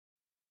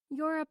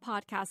You're a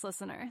podcast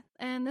listener,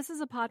 and this is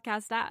a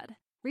podcast ad.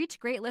 Reach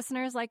great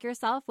listeners like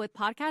yourself with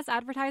podcast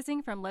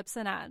advertising from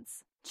Libsyn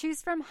Ads.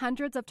 Choose from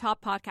hundreds of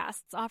top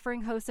podcasts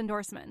offering host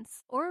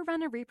endorsements, or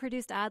run a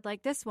reproduced ad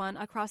like this one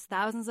across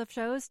thousands of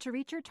shows to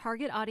reach your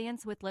target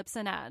audience with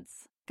Libsyn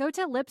Ads. Go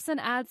to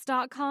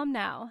libsynads.com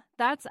now.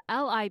 That's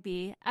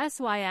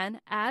LIBSYN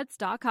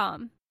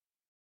ads.com.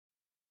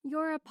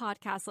 You're a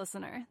podcast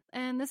listener,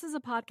 and this is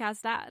a podcast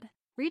ad.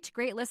 Reach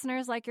great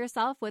listeners like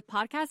yourself with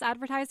podcast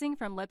advertising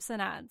from Libsyn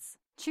Ads.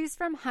 Choose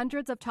from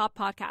hundreds of top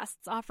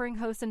podcasts offering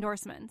host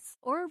endorsements,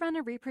 or run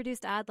a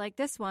reproduced ad like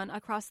this one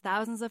across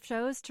thousands of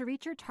shows to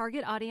reach your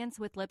target audience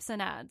with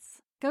Libsyn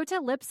Ads. Go to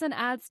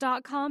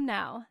libsynads.com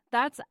now.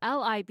 That's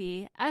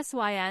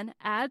LIBSYN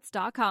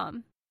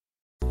ads.com.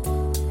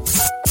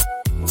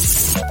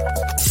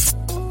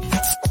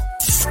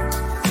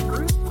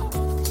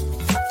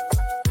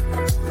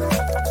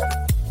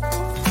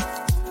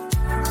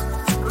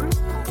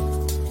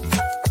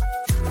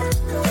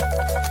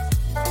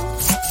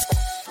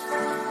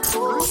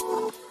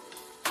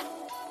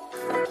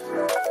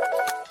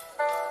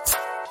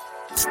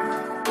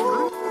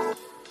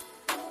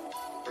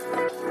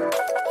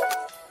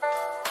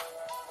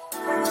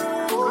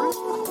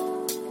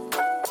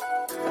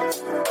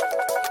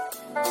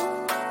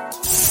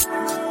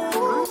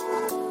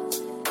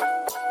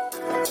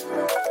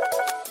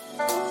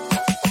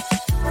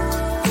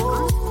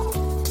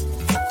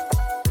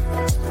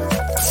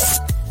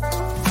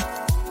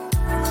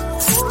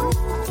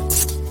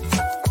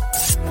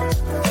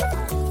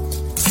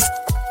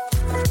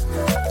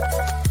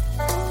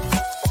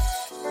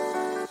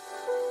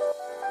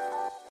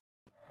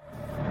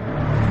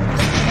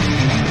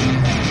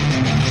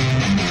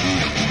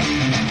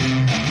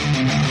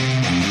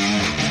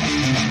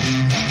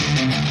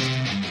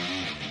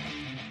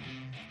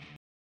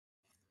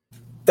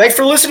 Thanks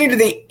for listening to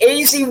the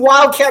AZ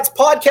Wildcats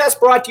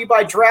podcast brought to you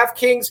by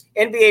DraftKings.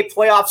 NBA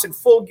playoffs in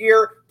full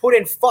gear. Put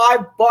in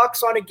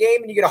 $5 on a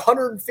game and you get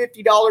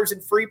 $150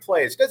 in free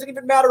plays. Doesn't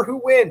even matter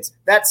who wins.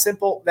 That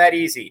simple, that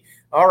easy.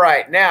 All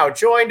right, now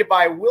joined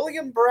by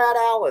William Brad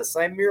Alice.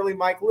 I'm merely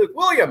Mike Luke.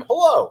 William,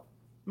 hello.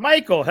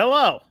 Michael,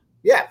 hello.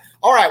 Yeah.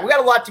 All right, we got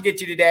a lot to get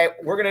to today.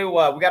 We're gonna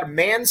we got a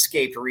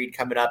Manscaped read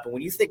coming up, and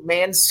when you think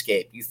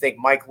Manscaped, you think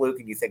Mike Luke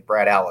and you think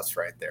Brad Alice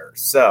right there.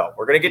 So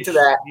we're gonna get to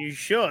that. You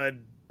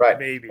should. Right.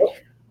 Maybe.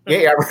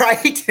 Yeah,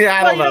 right.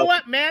 I don't know. You know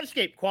what?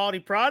 Manscaped, quality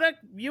product.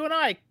 You and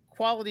I,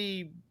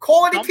 quality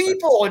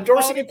people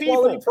endorsing a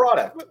quality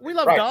product. We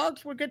love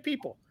dogs. We're good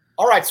people.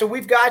 All right, so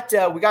we got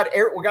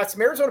some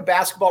Arizona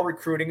basketball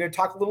recruiting. We're going to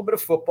talk a little bit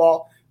of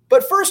football,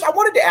 but first, I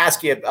wanted to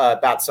ask you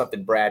about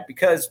something, Brad,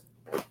 because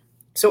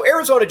so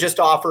Arizona just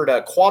offered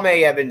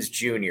Kwame Evans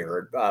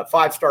Jr., a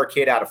five-star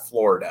kid out of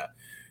Florida.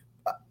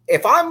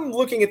 If I'm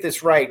looking at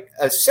this right,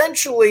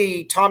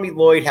 essentially Tommy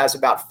Lloyd has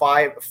about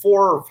 4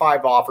 or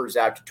 5 offers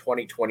out to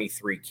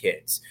 2023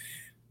 kids.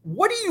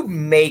 What do you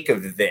make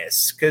of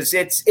this? Because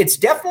it's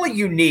definitely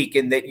unique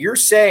in that you're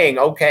saying,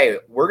 okay,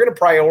 we're going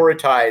to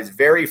prioritize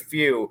very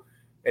few.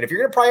 And if you're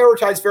going to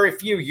prioritize very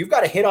few, you've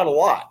got to hit on a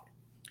lot.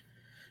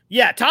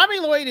 Yeah, Tommy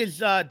Lloyd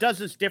does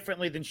this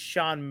differently than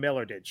Sean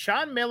Miller did.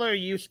 Sean Miller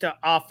used to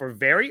offer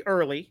very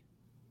early,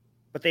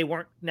 but they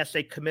weren't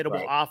necessarily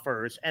committable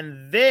offers.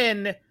 And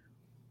then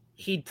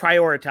he'd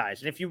prioritize.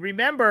 And if you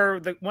remember,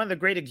 one of the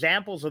great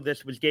examples of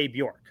this was Gabe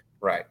York.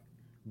 Right.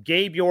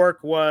 Gabe York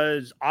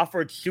was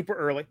offered super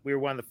early. We were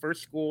one of the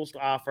first schools to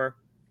offer.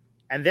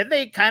 And then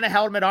they kind of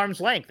held him at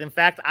arm's length. In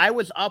fact, I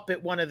was up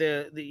at one of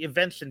the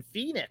events in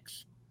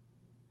Phoenix.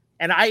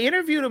 And I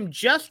interviewed him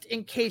just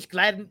in case, because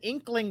I had an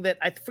inkling that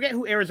I forget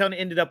who Arizona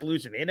ended up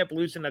losing. They ended up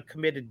losing a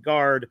committed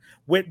guard,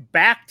 went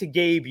back to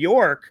Gabe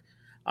York,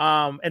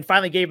 and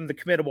finally gave him the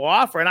committable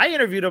offer. And I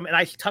interviewed him, and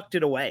I tucked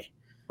it away.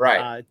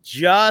 Right.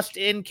 Just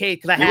in case,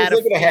 because I had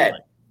a feeling. Ahead.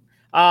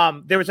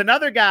 There was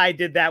another guy I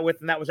did that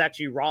with, and that was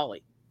actually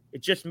Raleigh.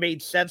 It just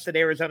made sense that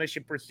Arizona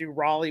should pursue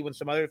Raleigh when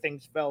some other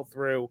things fell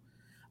through.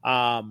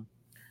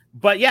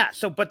 But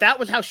that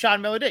was how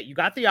Sean Miller did. You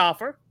got the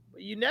offer,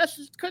 but you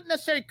couldn't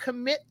necessarily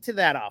commit to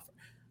that offer.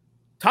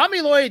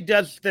 Tommy Lloyd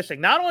does this thing.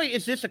 Not only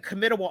is this a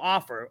committable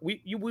offer,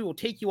 we will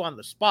take you on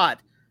the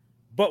spot,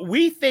 but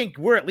we think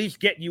we're at least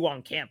getting you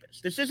on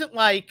campus. This isn't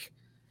like,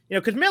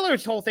 because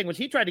Miller's whole thing was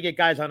he tried to get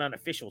guys on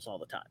unofficials all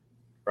the time.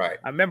 Right.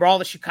 I remember all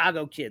the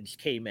Chicago kids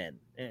came in,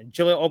 and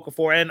Jaleel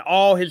Okafor and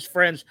all his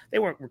friends. They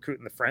weren't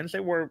recruiting the friends. I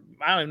don't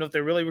even know if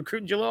they're really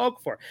recruiting Jaleel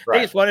Okafor. Right.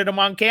 They just wanted him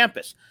on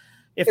campus.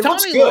 If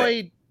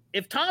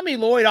Tommy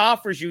Lloyd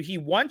offers you, he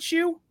wants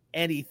you,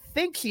 and he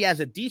thinks he has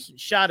a decent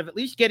shot of at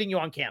least getting you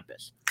on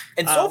campus.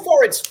 And so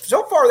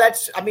far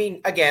that's,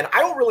 again,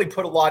 I don't really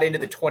put a lot into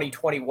the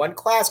 2021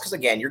 class because,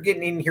 again, you're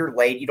getting in here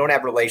late. You don't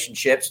have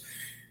relationships.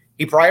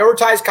 He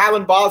prioritized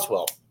Kylan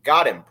Boswell.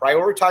 Got him.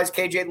 Prioritized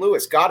KJ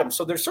Lewis. Got him.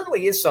 So there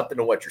certainly is something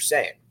to what you're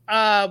saying.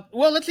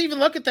 Well, let's even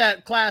look at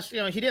that class. He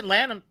didn't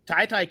land him.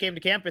 Ty came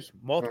to campus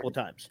multiple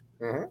times.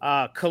 Mm-hmm.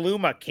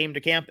 Kaluma came to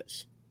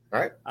campus.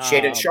 All right.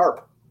 Shaden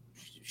Sharp.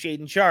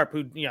 Shaden Sharp,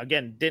 who,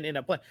 again, didn't end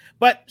up playing.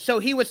 But so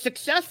he was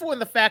successful in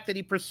the fact that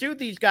he pursued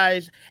these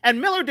guys. And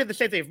Miller did the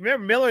same thing.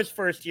 Remember Miller's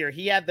first year,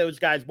 he had those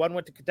guys. One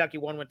went to Kentucky,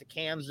 one went to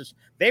Kansas.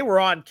 They were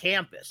on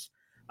campus.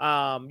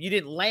 You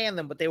didn't land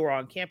them, but they were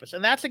on campus.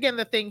 And that's, again,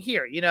 the thing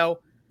here.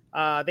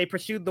 They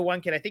pursued the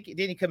one kid. I think he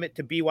didn't commit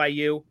to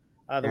BYU,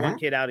 the one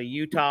kid out of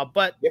Utah.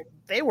 But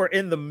they were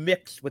in the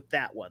mix with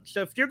that one.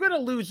 So if you're going to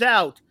lose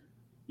out,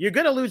 you're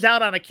going to lose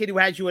out on a kid who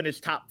has you in his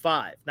top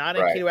 5, not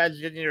a kid who has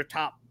you in your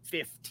top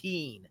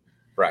 15.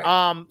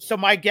 Right. So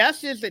my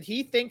guess is that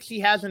he thinks he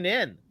has an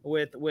in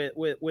with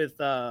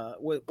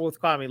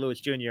Kwame Lewis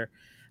Jr.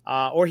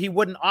 Or he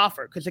wouldn't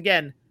offer. Because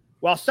again,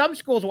 while some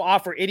schools will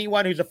offer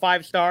anyone who's a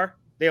 5-star,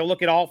 they'll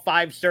look at all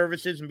 5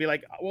 services and be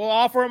like, we'll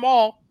offer them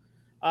all.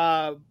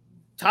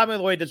 Tommy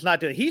Lloyd does not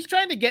do it. He's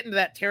trying to get into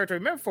that territory.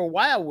 Remember, for a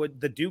while,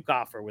 the Duke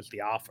offer was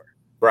the offer.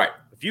 Right.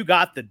 If you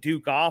got the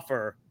Duke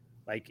offer,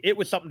 like, it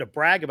was something to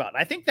brag about. And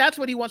I think that's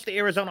what he wants the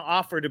Arizona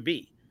offer to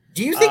be.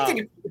 Do you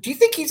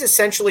think he's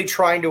essentially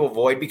trying to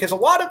avoid, because a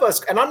lot of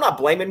us, and I'm not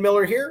blaming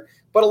Miller here,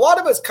 but a lot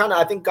of us kind of,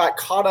 I think, got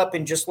caught up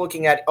in just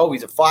looking at,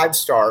 he's a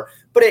 5-star,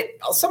 but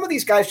some of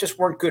these guys just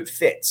weren't good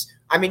fits.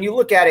 I mean, you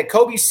look at it,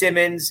 Kobe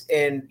Simmons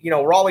and,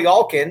 Raleigh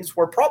Alkins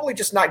were probably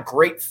just not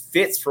great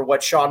fits for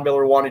what Sean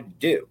Miller wanted to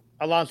do.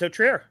 Alonzo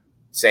Trier.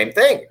 Same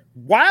thing.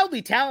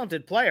 Wildly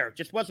talented player,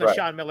 just wasn't a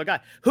Sean Miller guy.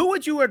 Who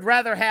would you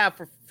rather have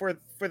for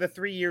the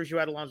 3 years you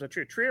had Alonzo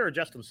Trier or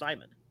Justin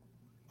Simon?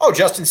 Oh,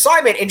 Justin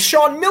Simon, and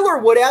Sean Miller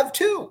would have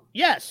too.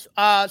 Yes.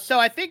 So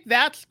I think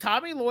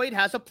Tommy Lloyd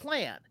has a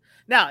plan.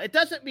 Now, it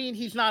doesn't mean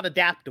he's not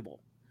adaptable.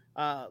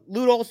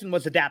 Lute Olson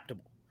was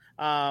adaptable.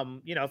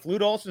 If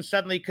Lute Olson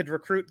suddenly could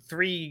recruit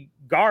 3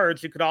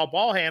 guards who could all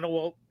ball handle,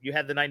 well, you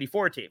had the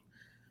 94 team.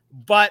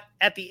 But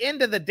at the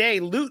end of the day,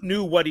 Lute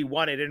knew what he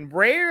wanted. And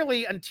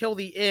rarely until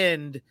the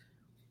end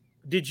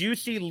did you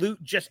see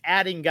Lute just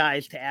adding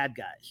guys to add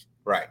guys.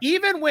 Right.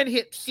 Even when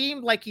it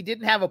seemed like he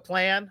didn't have a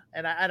plan,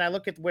 and I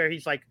look at where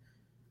he's like,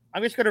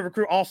 I'm just going to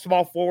recruit all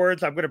small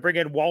forwards. I'm going to bring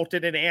in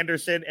Walton and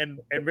Anderson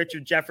and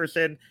Richard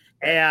Jefferson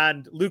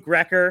and Luke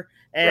Recker.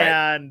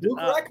 And Luke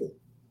Recker.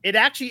 It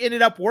actually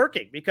ended up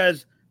working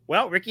because,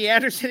 Ricky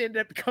Anderson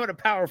ended up becoming a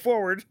power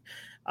forward.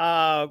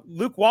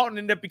 Luke Walton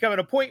ended up becoming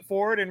a point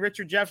forward, and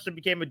Richard Jefferson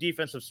became a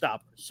defensive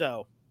stopper.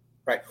 So,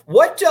 right.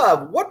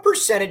 What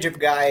percentage of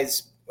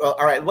guys?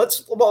 All right,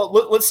 let's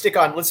stick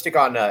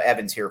on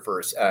Evans here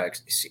for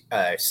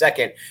a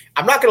second.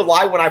 I'm not going to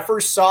lie. When I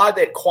first saw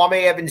that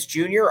Kwame Evans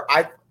Jr.,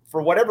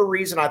 for whatever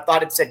reason I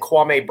thought it said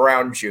Kwame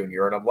Brown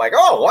Jr., and I'm like,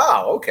 oh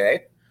wow,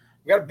 okay,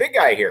 we got a big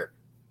guy here.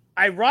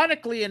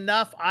 Ironically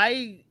enough,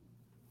 I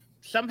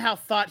somehow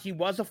thought he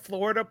was a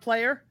Florida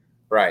player,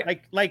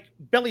 right? Like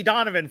Billy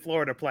Donovan,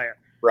 Florida player,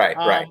 right?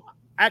 Right.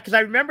 Because I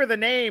remember the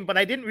name, but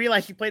I didn't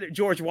realize he played at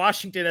George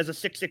Washington as a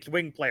 6'6"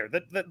 wing player.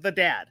 The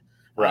dad.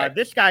 Right.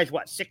 This guy's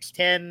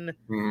 6'10",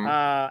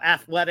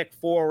 athletic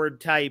forward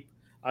type,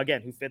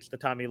 again, who fits the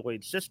Tommy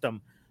Lloyd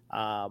system.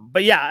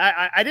 But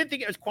yeah, I didn't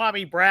think it was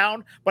Kwame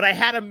Brown, but I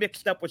had him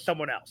mixed up with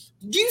someone else.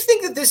 Do you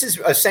think that this is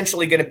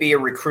essentially going to be a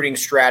recruiting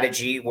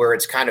strategy where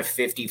it's kind of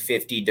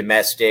 50-50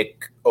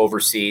 domestic,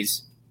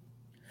 overseas?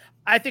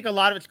 I think a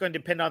lot of it's going to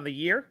depend on the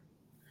year.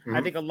 Mm-hmm.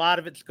 I think a lot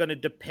of it's going to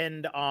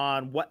depend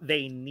on what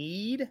they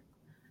need,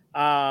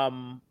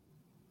 and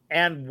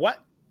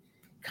what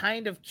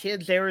kind of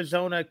kids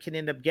Arizona can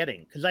end up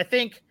getting. Because I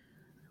think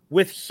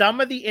with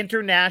some of the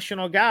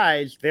international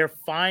guys, they're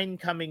fine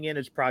coming in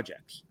as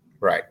projects.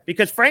 Right.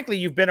 Because frankly,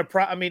 you've been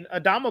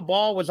Adama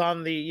Ball was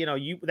on the,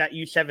 that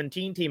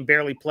U17 team,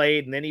 barely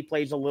played, and then he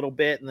plays a little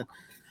bit. And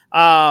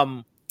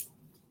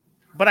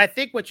but I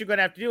think what you're going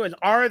to have to do is,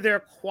 are there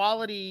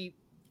quality,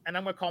 and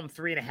I'm going to call them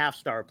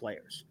 3.5-star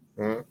players,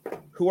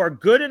 who are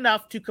good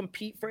enough to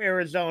compete for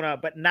Arizona,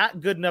 but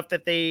not good enough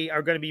that they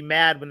are going to be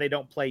mad when they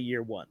don't play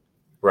year one.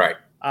 Right.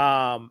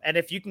 And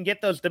if you can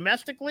get those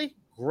domestically,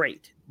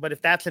 great. But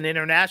if that's an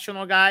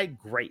international guy,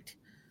 great.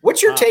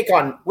 What's your take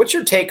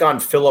on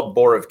Philip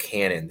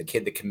Borow-Cannon, the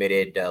kid that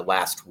committed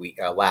last week?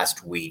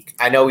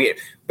 I know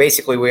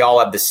we all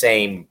have the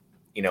same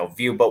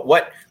view, but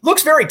what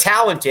looks very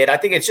talented. I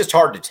think it's just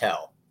hard to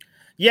tell.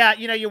 Yeah,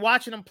 you're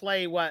watching him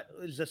play what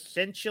is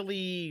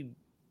essentially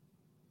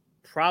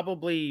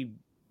probably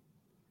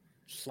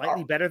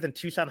slightly better than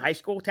Tucson high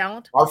school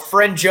talent. Our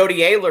friend Jody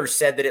Ayler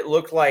said that it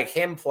looked like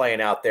him playing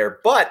out there,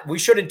 but we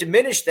shouldn't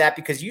diminish that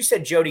because you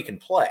said Jody can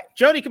play.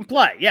 Jody can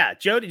play. Yeah.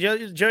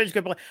 Jody's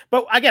good play.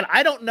 But again,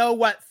 I don't know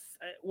what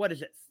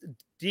is it?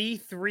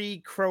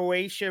 D3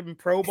 Croatian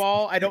Pro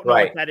Ball. I don't know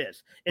what that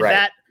is.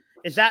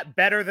 Is that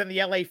better than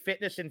the LA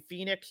Fitness in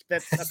Phoenix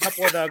that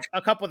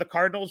a couple of the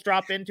Cardinals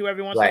drop into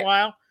every once in a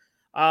while?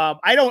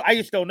 I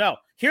just don't know.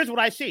 Here's what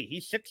I see.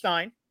 He's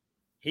 6'9".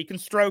 He can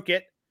stroke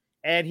it.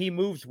 And he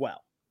moves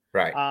well.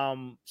 Right.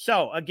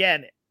 So,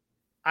 again,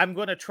 I'm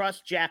going to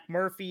trust Jack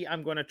Murphy.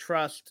 I'm going to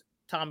trust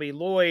Tommy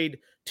Lloyd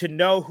to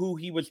know who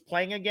he was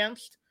playing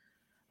against.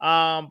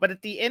 But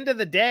at the end of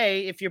the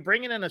day, if you're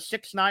bringing in a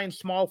 6'9"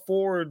 small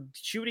forward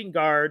shooting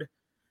guard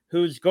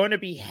who's going to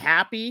be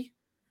happy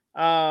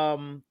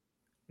not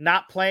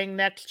not playing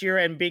next year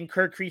and being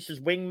Kirk Crease's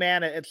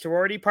wingman at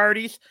sorority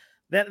parties,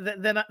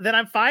 then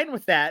I'm fine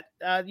with that.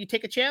 You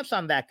take a chance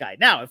on that guy.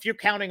 Now, if you're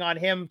counting on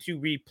him to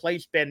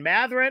replace Ben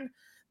Matherin,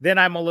 then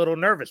I'm a little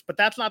nervous. But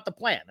that's not the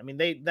plan. I mean,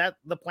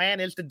 the plan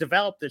is to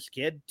develop this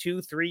kid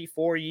 2, 3,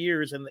 4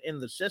 years in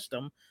the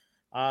system.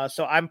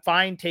 So I'm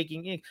fine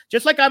taking,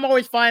 just like I'm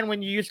always fine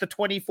when you use the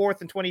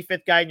 24th and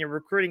 25th guy in your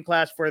recruiting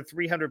class for a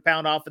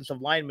 300-pound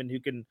offensive lineman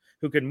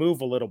who can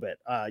move a little bit.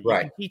 You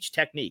can teach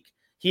technique.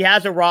 He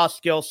has a raw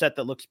skill set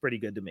that looks pretty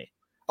good to me.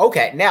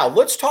 Okay, now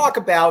let's talk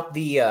about how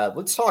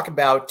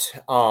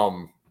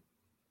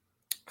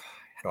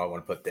do I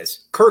want to put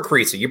this? Kirk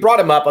Crease. You brought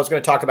him up. I was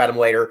going to talk about him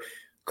later.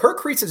 Kirk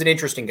Crease is an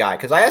interesting guy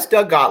because I asked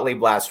Doug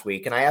Gottlieb last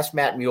week and I asked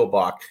Matt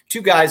Muehlbach,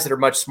 two guys that are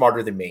much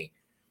smarter than me,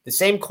 the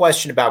same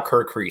question about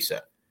Kirk Crease.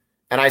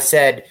 And I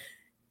said,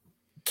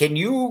 can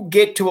you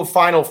get to a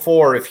Final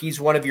Four if he's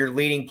one of your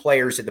leading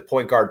players at the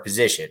point guard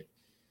position?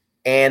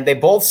 And they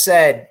both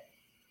said,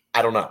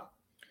 I don't know.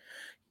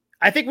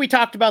 I think we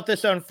talked about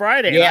this on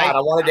Friday. Yeah, and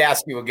I wanted to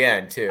ask you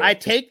again, too. I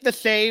take the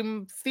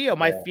same feel.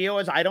 My feel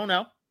is I don't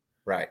know.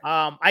 Right.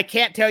 I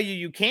can't tell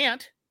you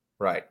can't.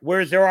 Right.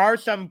 Whereas there are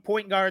some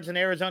point guards in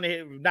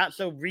Arizona, not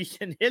so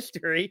recent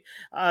history,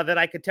 that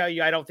I could tell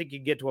you I don't think you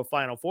can get to a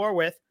Final Four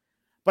with.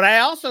 But I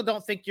also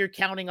don't think you're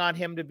counting on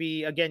him to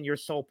be, again, your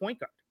sole point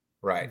guard.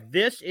 Right.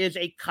 This is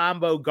a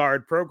combo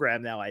guard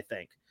program now, I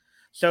think.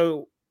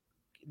 So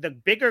the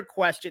bigger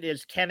question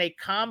is, can a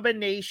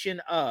combination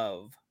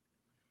of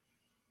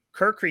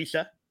Kirk Crease,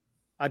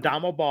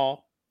 Adamo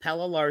Ball,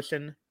 Pelle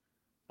Larsson,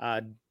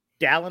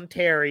 Dallin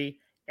Terry,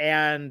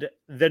 and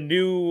the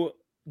new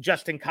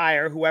Justin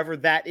Kier, whoever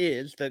that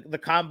is, the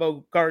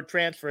combo guard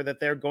transfer that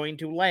they're going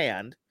to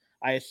land,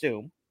 I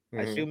assume.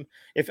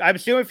 Mm-hmm. I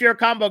assume if you're a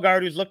combo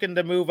guard who's looking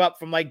to move up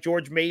from like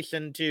George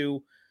Mason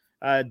to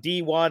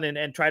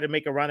D1 and try to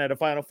make a run at a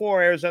Final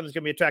Four, Arizona's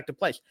going to be an attractive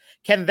place.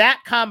 Can that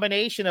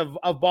combination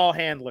of ball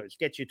handlers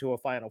get you to a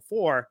Final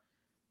Four?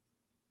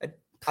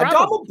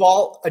 Adamo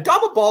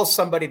Ball is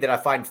somebody that I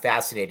find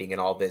fascinating in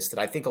all this, that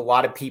I think a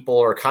lot of people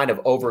are kind of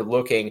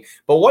overlooking.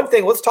 But one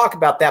thing, let's talk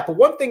about that. But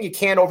one thing you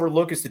can't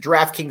overlook is the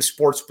DraftKings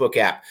Sportsbook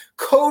app.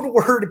 Code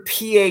word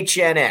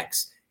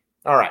PHNX.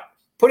 All right.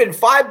 Put in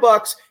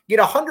 $5, get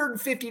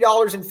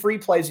 $150 in free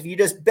plays if you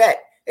just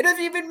bet. It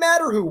doesn't even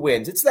matter who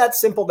wins. It's that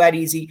simple, that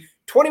easy.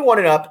 21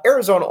 and up,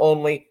 Arizona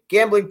only.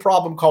 Gambling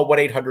problem, call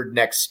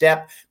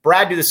 1-800-NEXT-STEP.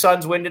 Brad, do the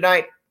Suns win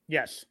tonight?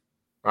 Yes.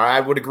 I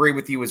would agree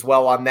with you as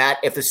well on that.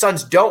 If the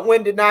Suns don't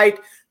win tonight,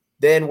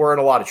 then we're in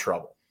a lot of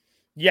trouble.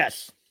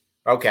 Yes.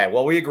 Okay,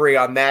 well, we agree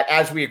on that,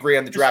 as we agree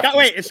on the draft.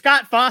 Is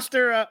Scott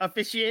Foster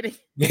officiating?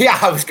 Yeah,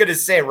 I was going to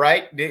say,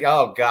 right?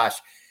 Oh, gosh.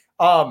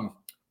 All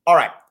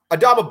right,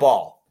 Adamo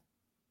Ball.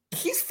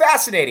 He's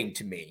fascinating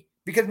to me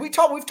because we've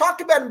talked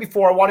about him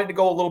before. I wanted to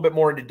go a little bit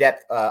more into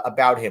depth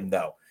about him,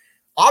 though.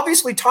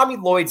 Obviously, Tommy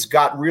Lloyd's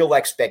got real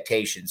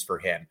expectations for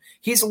him.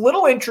 He's a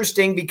little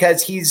interesting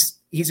because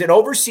he's an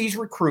overseas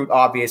recruit,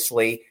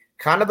 obviously,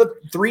 kind of a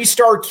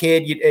 3-star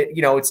kid.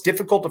 It's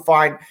difficult to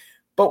find.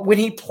 But when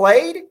he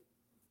played,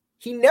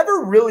 he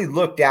never really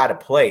looked out of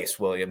place,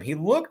 William. He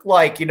looked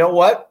like, you know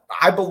what,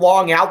 I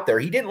belong out there.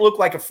 He didn't look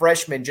like a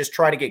freshman just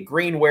trying to get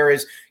green,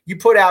 whereas you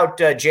put out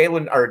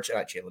Shane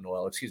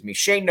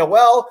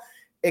Noel,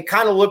 it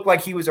kind of looked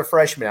like he was a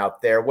freshman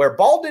out there, where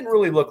Ball didn't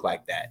really look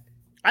like that.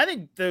 I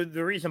think the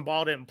reason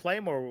Ball didn't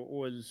play more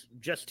was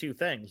just two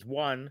things.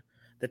 One,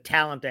 the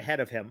talent ahead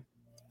of him,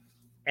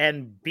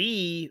 and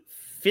B,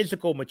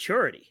 physical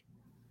maturity.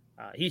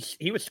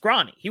 He was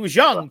scrawny. He was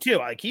young too.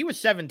 Like he was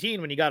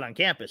 17 when he got on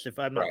campus, if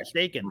I'm not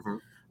mistaken.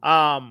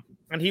 Mm-hmm.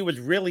 And he was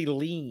really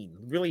lean,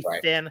 really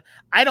thin.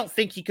 I don't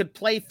think he could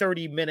play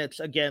 30 minutes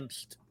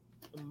against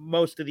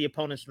most of the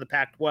opponents in the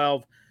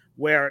Pac-12,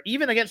 where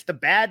even against the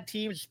bad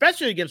teams,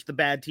 especially against the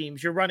bad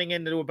teams, you're running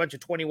into a bunch of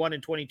 21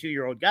 and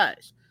 22-year-old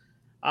guys.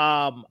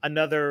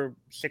 Another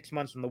 6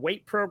 months in the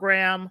weight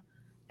program.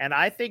 And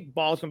I think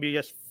Ball's going to be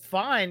just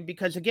fine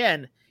because,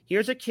 again,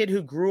 here's a kid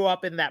who grew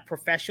up in that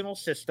professional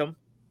system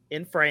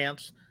in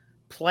France,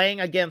 playing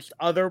against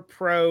other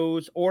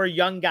pros or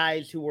young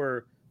guys who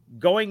were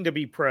going to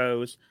be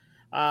pros.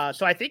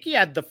 So I think he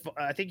had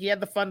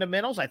the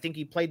fundamentals. I think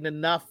he played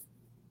enough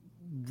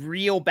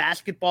real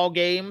basketball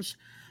games,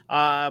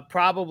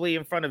 probably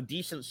in front of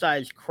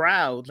decent-sized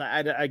crowds.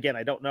 I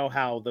don't know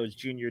how those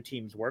junior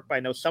teams work, but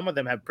I know some of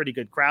them have pretty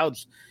good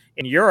crowds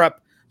in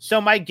Europe. So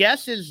my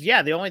guess is,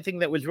 the only thing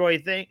that was really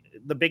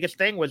the biggest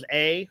thing was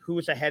A,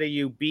 who's ahead of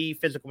you, B,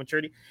 physical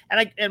maturity.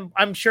 And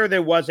I'm sure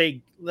there was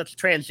let's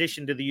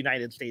transition to the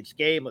United States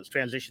game. Let's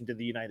transition to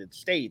the United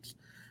States.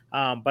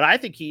 But I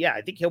think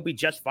he'll be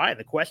just fine.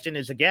 The question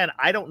is, again,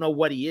 I don't know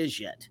what he is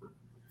yet.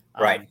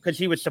 Right. Because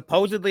he was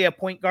supposedly a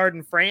point guard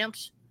in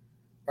France.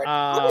 Right.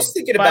 I was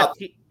thinking about,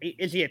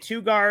 is he a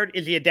 2-guard?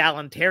 Is he a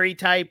Dallin Terry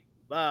type,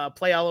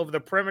 play all over the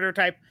perimeter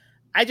type?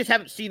 I just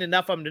haven't seen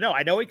enough of him to know.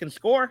 I know he can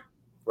score.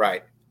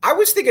 Right. I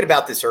was thinking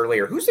about this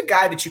earlier. Who's the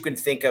guy that you can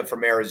think of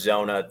from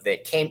Arizona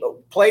that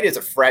played as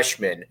a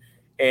freshman?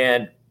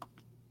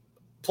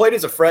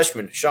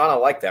 Sean, I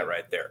like that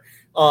right there.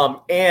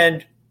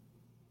 And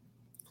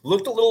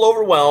looked a little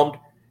overwhelmed,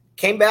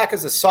 came back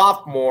as a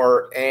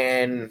sophomore,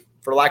 and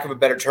for lack of a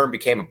better term,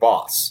 became a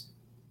boss.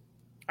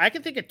 I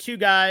can think of two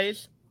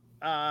guys.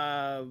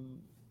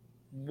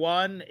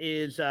 One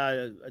is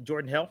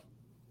Jordan Hill.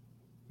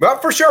 Well,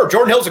 for sure.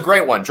 Jordan Hill's a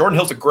great one.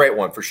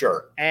 For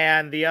sure.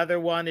 And the other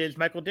one is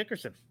Michael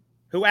Dickerson,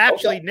 who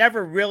actually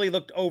never really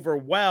looked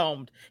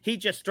overwhelmed. He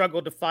just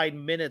struggled to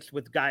find minutes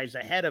with guys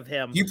ahead of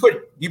him. You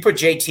put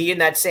JT in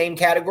that same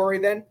category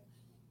then?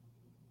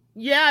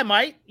 Yeah, I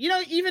might.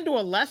 Even to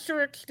a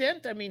lesser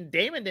extent. I mean,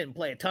 Damon didn't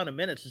play a ton of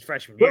minutes his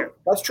freshman year.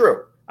 That's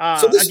true.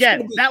 So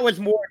again, that was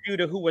more due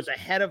to who was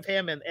ahead of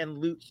him and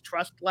Luke's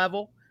trust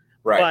level.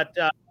 Right.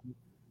 But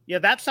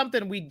that's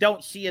something we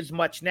don't see as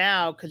much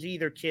now because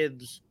either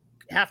kids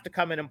have to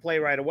come in and play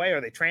right away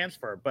or they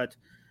transfer. But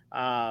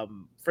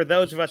for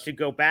those of us who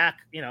go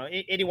back,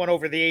 anyone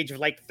over the age of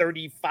like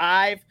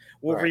 35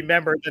 will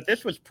remember that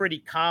this was pretty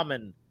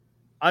common.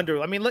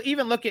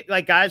 Even look at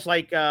like guys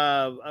like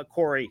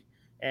Corey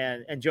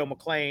and Joe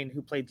McLean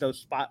who played those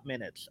spot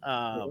minutes,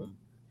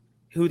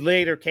 who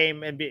later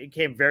came and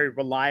became very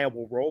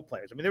reliable role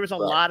players. I mean, there was a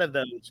lot of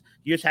those.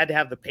 You just had to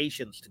have the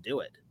patience to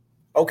do it.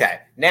 Okay,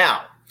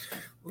 now,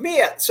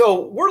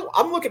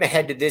 I'm looking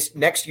ahead to this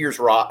next year's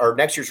Raw.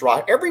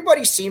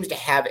 Everybody seems to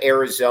have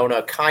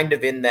Arizona kind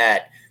of in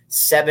that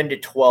 7 to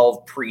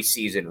 12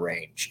 preseason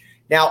range.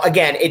 Now,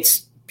 again,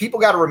 people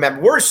got to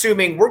remember, we're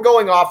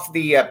going off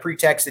the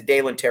pretext that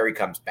Dalen Terry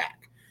comes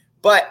back.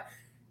 But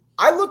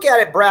I look at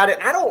it, Brad,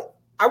 and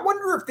I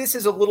wonder if this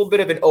is a little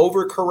bit of an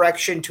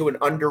overcorrection to an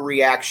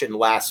underreaction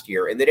last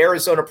year, and that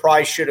Arizona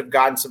probably should have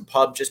gotten some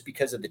pub just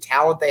because of the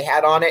talent they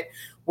had on it.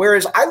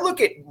 Whereas I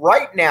look at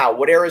right now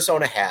what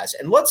Arizona has,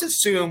 and let's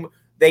assume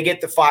they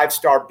get the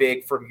 5-star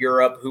big from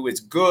Europe who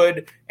is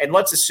good, and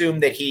let's assume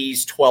that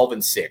he's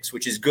 12-6,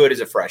 which is good as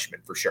a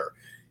freshman for sure.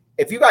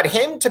 If you got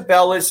him,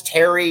 Tabellas,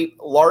 Terry,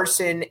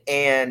 Larson,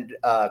 and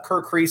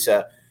Kerr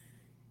Kriisa,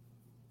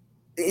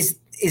 is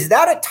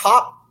that a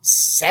top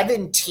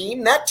 7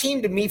 team? That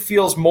team to me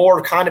feels more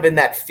kind of in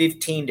that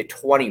 15 to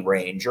 20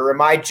 range, or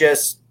am I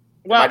just?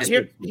 Well,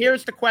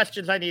 here's the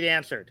questions I need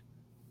answered.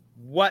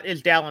 What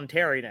is Dalen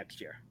Terry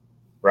next year?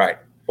 Right.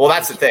 Well,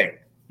 that's the thing.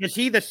 Is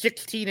he the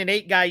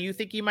 16-8 guy you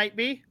think he might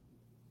be?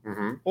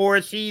 Mm-hmm. Or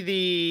is he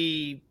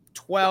the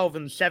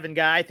 12-7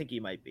 guy I think he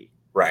might be?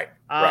 Right.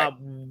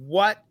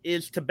 What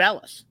is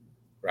Tabellas?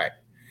 Right.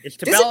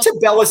 Isn't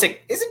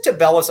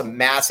Tabellas a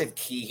massive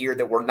key here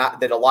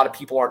that a lot of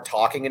people aren't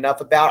talking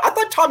enough about? I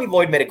thought Tommy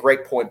Lloyd made a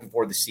great point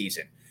before the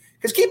season.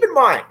 Because keep in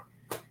mind,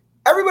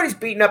 everybody's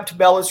beating up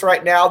Tabellas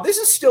right now. This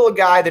is still a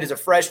guy that as a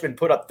freshman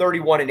put up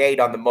 31-8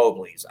 on the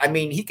Mobleys. I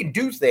mean, he can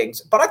do things,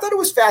 but I thought it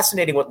was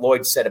fascinating what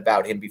Lloyd said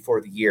about him before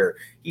the year.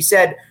 He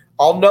said,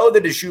 I'll know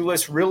that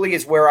Azuolas really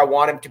is where I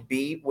want him to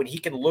be when he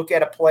can look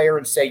at a player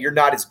and say, you're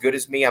not as good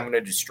as me, I'm going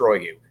to destroy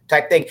you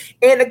type thing.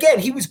 And again,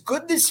 he was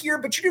good this year,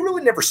 but you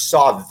really never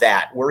saw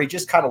that where he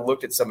just kind of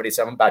looked at somebody and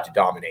said, I'm about to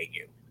dominate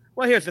you.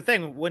 Well, here's the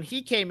thing. When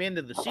he came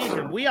into the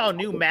season, we all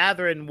knew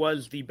Matherin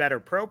was the better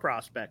pro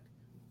prospect.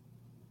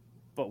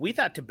 But we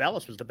thought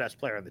Tabellas was the best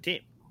player on the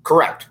team.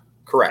 Correct.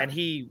 And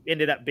he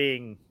ended up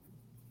being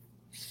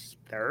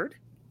third,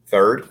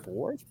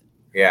 fourth.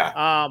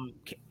 Yeah.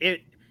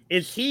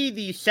 Is he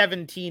the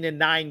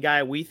 17-9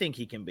 guy we think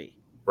he can be?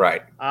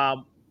 Right.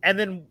 And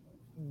then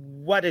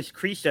what does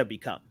Kriisa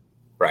become?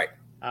 Right.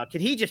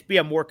 Can he just be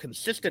a more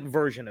consistent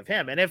version of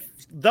him? And if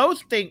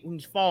those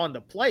things fall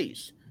into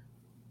place,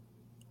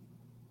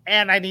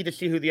 and I need to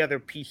see who the other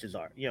pieces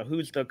are,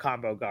 who's the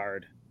combo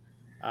guard?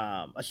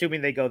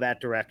 Assuming they go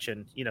that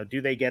direction,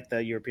 do they get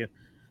the European?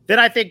 Then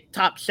I think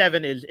top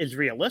 7 is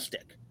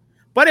realistic.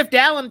 But if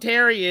Dalen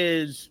Terry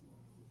is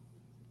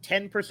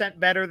 10%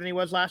 better than he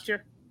was last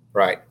year,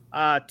 right?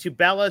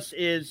 Tabellas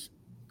is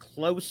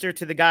closer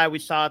to the guy we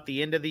saw at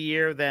the end of the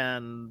year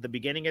than the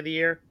beginning of the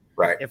year,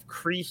 right? If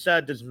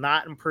Kriisa does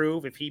not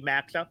improve, if he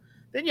maxed out,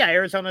 then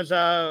Arizona's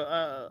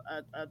a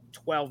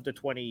 12 to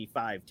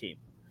 25 team.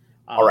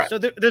 All right. So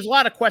there's a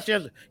lot of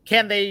questions.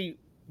 Can they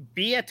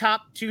be a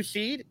top 2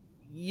 seed?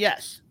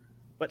 Yes,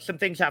 but some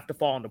things have to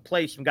fall into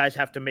place. Some guys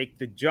have to make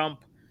the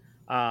jump.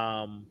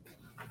 Some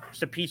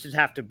pieces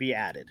have to be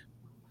added.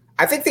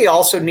 I think they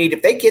also need,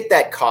 if they get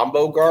that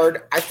combo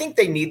guard, I think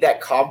they need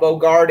that combo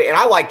guard. And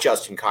I like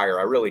Justin Kier,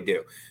 I really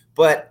do.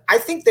 But I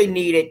think they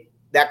need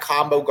that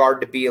combo guard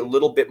to be a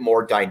little bit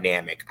more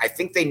dynamic. I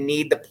think they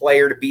need the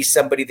player to be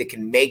somebody that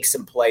can make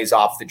some plays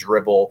off the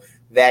dribble,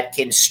 that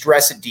can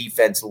stress a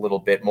defense a little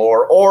bit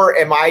more. Or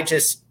am I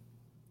just,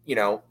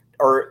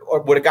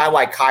 or would a guy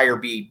like Kier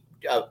be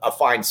a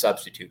fine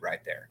substitute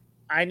right there?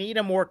 I need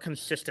a more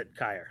consistent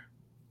Kier.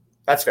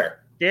 That's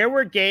fair. There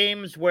were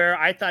games where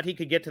I thought he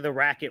could get to the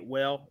rack at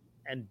will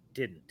and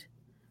didn't.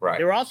 Right.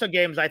 There were also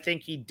games I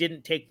think he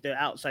didn't take the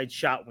outside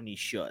shot when he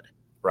should.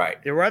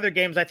 Right. There were other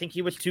games I think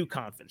he was too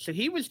confident. So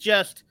he was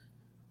just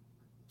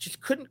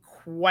couldn't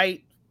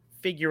quite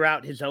figure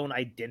out his own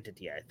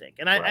identity, I think.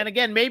 And and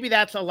again, maybe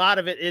that's a lot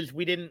of it is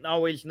we didn't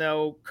always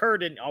know, Kerr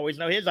didn't always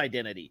know his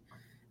identity.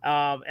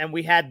 And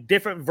we had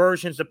different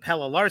versions of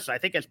Pelle Larsson. I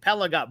think as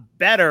Pelle got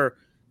better,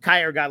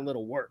 Kier got a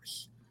little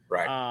worse.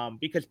 Right.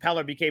 Because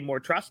Pella became more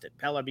trusted.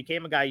 Pella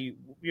became a guy you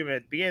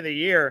at the beginning of the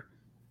year.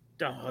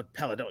 Oh,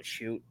 Pella don't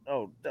shoot.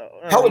 Pella,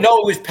 no,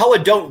 it was Pella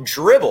don't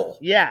dribble.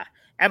 Yeah.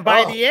 And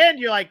by the end,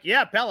 you're like,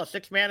 yeah, Pella,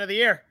 6th man of the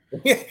year.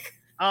 It's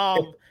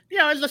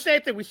the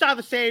same thing. We saw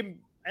the same,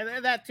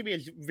 and that to me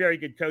is very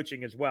good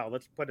coaching as well.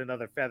 Let's put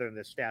another feather in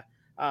this staff.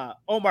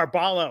 Omar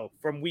Ballo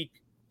from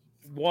week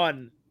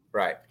 1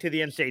 to the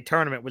NCAA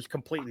tournament was a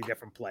completely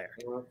different player.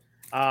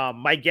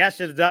 My guess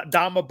is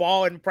Dama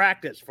Ball in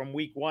practice from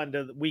week 1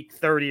 to week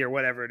 30 or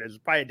whatever it is,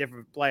 probably a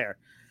different player.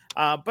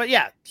 But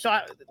yeah,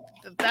 so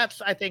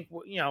that's, I think,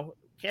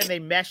 can they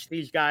mesh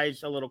these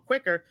guys a little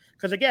quicker?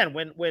 Because again,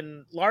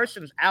 when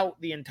Larson's out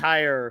the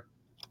entire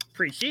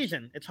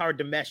preseason, it's hard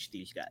to mesh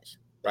these guys.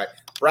 Right.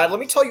 Brad, let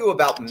me tell you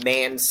about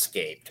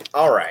Manscaped.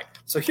 All right.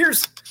 So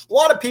here's a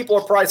lot of people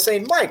are probably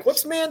saying, Mike,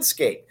 what's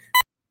Manscaped?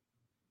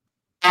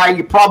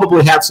 You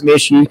probably have some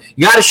issue.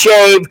 You got to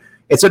shave.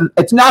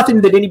 It's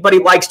nothing that anybody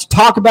likes to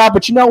talk about,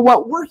 but you know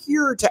what? We're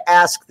here to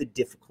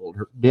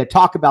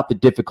talk about the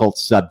difficult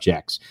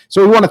subjects.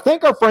 So we want to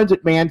thank our friends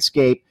at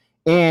Manscaped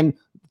and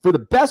for the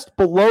best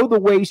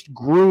below-the-waist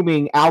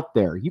grooming out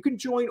there. You can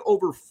join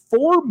over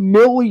 4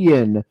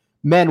 million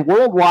men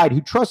worldwide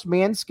who trust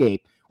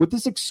Manscaped with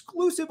this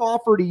exclusive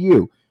offer to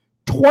you.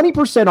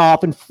 20%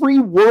 off and free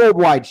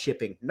worldwide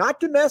shipping, not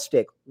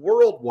domestic,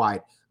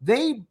 worldwide.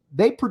 They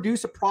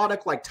produce a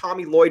product like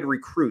Tommy Lloyd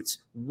Recruits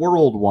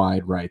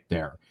worldwide right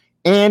there.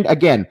 And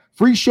again,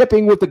 free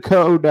shipping with the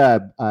code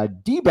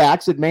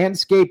DBAX at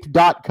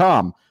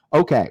manscaped.com.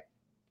 Okay.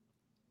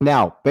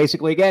 Now,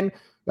 basically, again,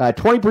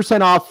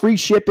 20% off, free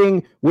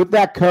shipping with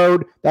that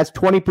code. That's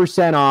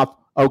 20% off.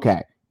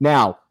 Okay.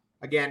 Now,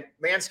 again,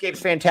 Manscaped's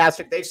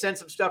fantastic. They've sent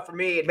some stuff for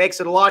me. It makes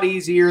it a lot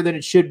easier than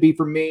it should be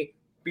for me.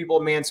 People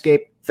at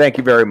Manscaped, thank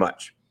you very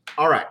much.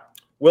 All right,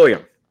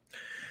 William.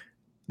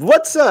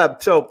 Let's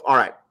all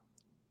right.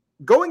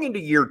 Going into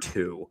year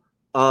two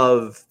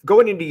of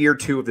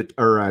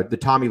the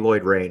Tommy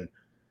Lloyd reign,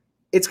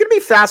 it's going to be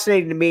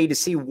fascinating to me to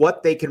see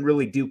what they can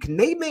really do. Can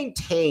they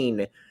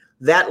maintain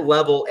that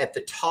level at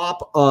the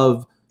top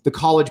of the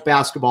college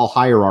basketball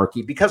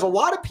hierarchy? Because a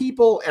lot of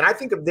people, and I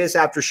think of this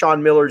after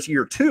Sean Miller's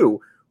year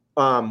 2,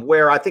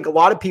 where I think a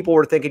lot of people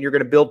were thinking you're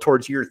going to build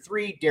towards year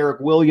 3.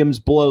 Derek Williams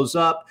blows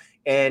up.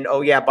 And, oh,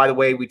 yeah, by the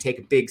way, we take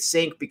a big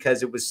sink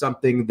because it was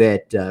something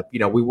that,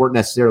 we weren't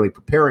necessarily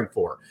preparing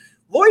for.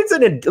 Lloyd's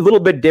in a little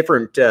bit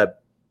different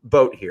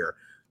boat here.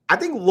 I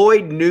think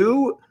Lloyd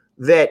knew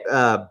that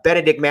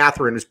Benedict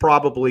Mathurin is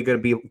probably going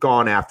to be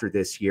gone after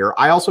this year.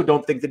 I also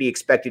don't think that he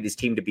expected his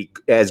team to be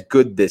as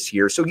good this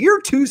year. So year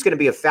 2 is going to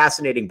be a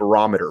fascinating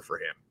barometer for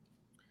him.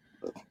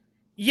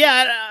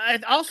 Yeah, I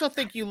also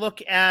think you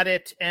look at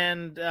it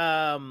and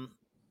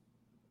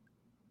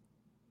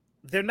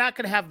they're not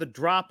going to have the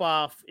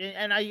drop-off.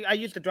 And I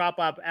used the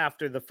drop-off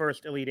after the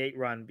first Elite 8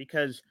 run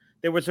because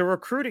there was a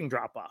recruiting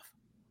drop-off.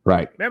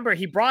 Right. Remember,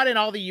 he brought in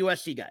all the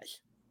USC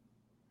guys.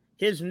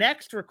 His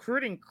next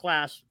recruiting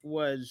class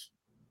was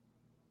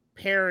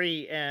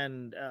Perry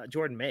and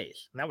Jordan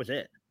Mays, and that was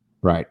it.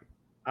 Right.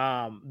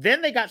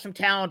 Then they got some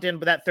talent in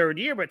that third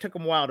year, but it took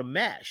them a while to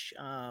mesh.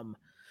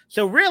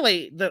 So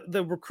really,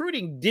 the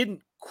recruiting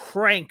didn't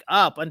crank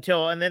up and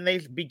then they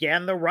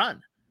began the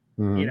run.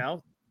 Mm-hmm.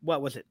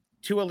 What was it?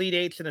 2 Elite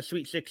 8s and a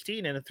Sweet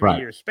 16 in a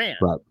 3-year span.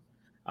 Right.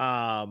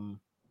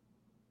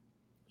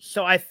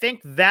 So I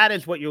think that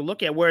is what you'll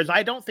look at. Whereas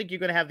I don't think you're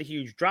going to have the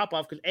huge drop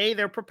off because A,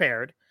 they're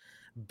prepared.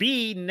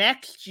 B,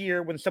 next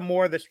year when some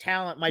more of this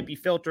talent might be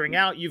filtering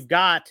out, you've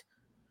got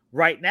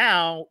right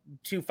now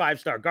 2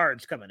 5-star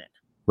guards coming in.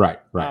 Right.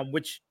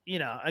 Which,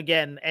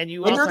 again, and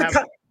you also have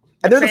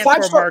a they're the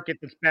 5-star market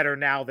that's better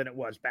now than it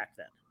was back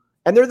then.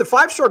 And they're the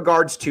 5-star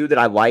guards, too, that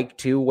I like,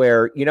 too,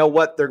 where, you know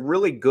what, they're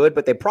really good,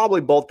 but they probably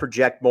both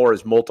project more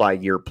as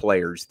multi-year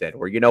players then,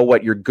 where, you know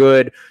what, you're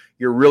good,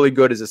 you're really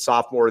good as a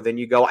sophomore, then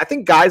you go. I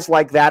think guys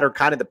like that are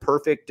kind of the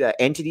perfect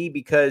entity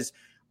because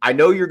I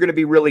know you're going to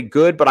be really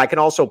good, but I can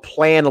also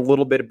plan a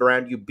little bit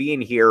around you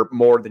being here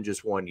more than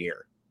just 1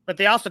 year. But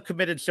they also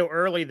committed so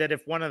early that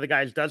if one of the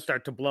guys does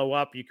start to blow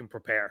up, you can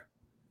prepare.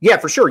 Yeah,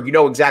 for sure. You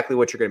know exactly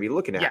what you're going to be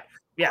looking at.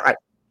 Yeah. All right.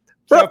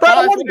 So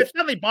if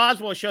Stanley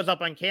Boswell shows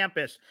up on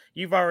campus,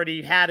 you've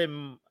already had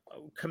him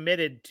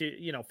committed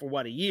to, for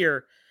what, a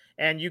year,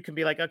 and you can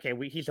be like, okay,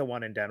 he's a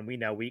one and done. We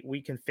know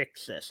we can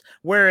fix this.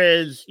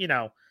 Whereas,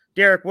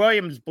 Derek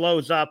Williams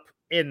blows up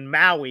in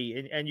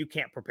Maui and you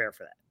can't prepare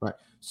for that. Right.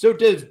 So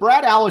does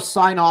Brad Allis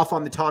sign off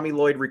on the Tommy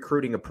Lloyd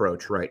recruiting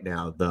approach right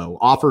now, though?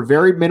 Offer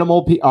very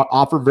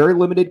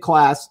limited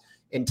class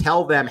and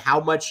tell them how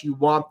much you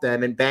want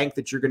them and bank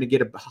that you're going to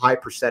get a high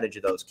percentage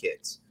of those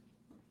kids.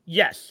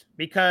 Yes,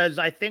 because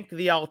I think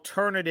the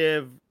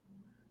alternative,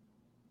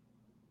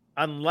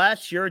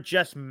 unless you're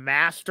just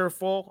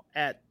masterful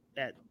at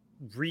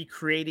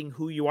recreating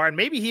who you are, and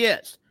maybe he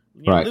is.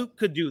 Right. Luke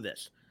could do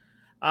this.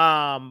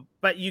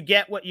 But you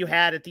get what you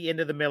had at the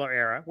end of the Miller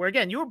era, where,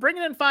 again, you were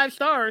bringing in 5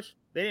 stars.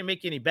 They didn't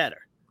make you any better.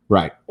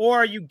 Right.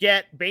 Or you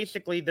get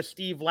basically the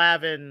Steve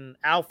Lavin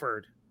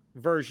Alford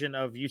version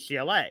of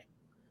UCLA,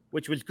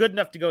 which was good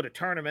enough to go to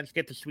tournaments,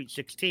 get to Sweet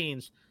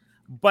 16s,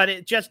 but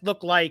it just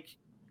looked like,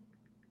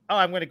 oh,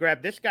 I'm going to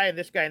grab this guy and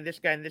this guy and this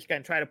guy and this guy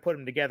and try to put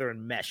them together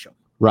and mesh them.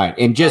 Right.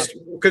 And just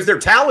because they're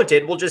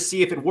talented, we'll just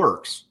see if it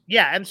works.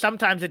 Yeah. And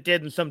sometimes it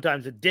did and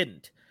sometimes it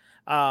didn't.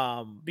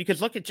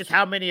 Because look at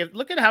how many of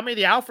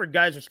the Alfred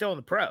guys are still in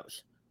the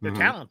pros. They're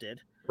talented.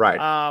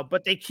 Right.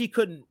 But he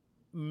couldn't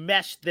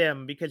mesh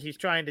them because he's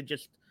trying to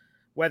just,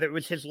 whether it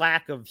was his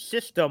lack of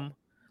system.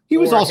 He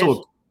was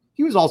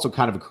also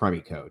kind of a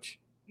crummy coach.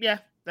 Yeah,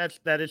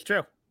 that is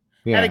true.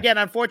 Yeah. And again,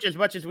 unfortunately, as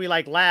much as we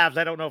like Lavs,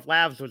 I don't know if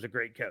Lavs was a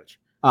great coach.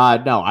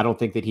 No, I don't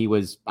think that he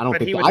was.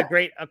 He was a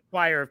great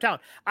acquirer of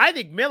talent. I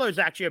think Miller's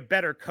actually a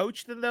better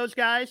coach than those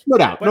guys. No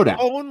doubt.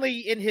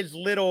 Only in his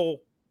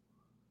little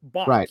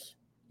box. Right.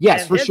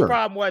 Yes, and for his sure.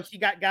 problem was he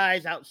got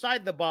guys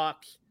outside the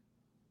box,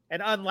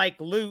 and unlike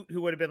Lute,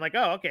 who would have been like,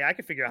 "Oh, okay, I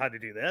can figure out how to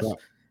do this."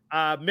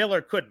 Yeah.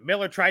 Miller couldn't.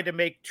 Miller tried to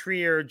make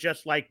Trier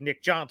just like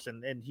Nick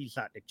Johnson, and he's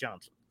not Nick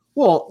Johnson.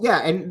 Well, yeah,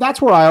 and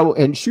that's where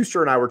and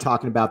Schuster and I were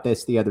talking about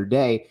this the other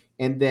day,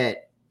 and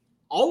that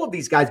all of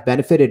these guys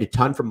benefited a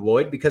ton from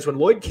Lloyd, because when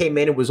Lloyd came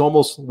in, it was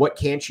almost what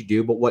can't you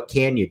do, but what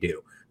can you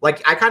do?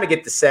 Like, I kind of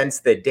get the sense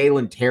that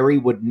Dalen Terry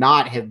would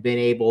not have been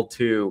able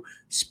to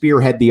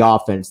spearhead the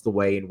offense the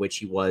way in which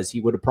he was.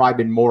 He would have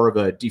probably been more of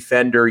a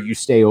defender, you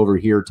stay over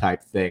here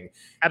type thing.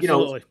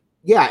 Absolutely.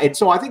 Yeah, and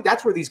so I think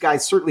that's where these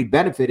guys certainly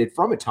benefited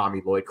from a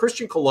Tommy Lloyd.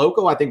 Christian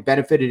Coloco, I think,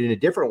 benefited in a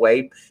different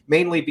way,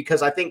 mainly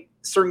because I think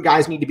certain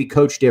guys need to be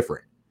coached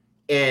different.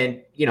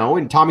 And,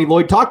 and Tommy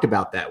Lloyd talked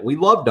about that. We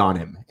loved on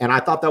him. And I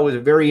thought that was a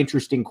very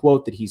interesting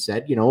quote that he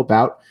said,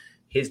 about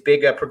his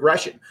big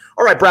progression.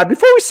 All right, Brad,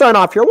 before we sign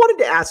off here, I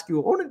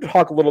wanted to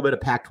talk a little bit of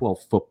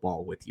Pac-12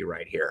 football with you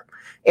right here.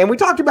 And we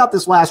talked about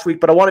this last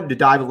week, but I wanted to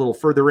dive a little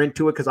further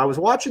into it because I was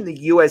watching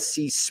the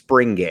USC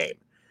spring game.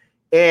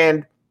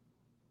 And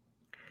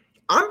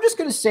I'm just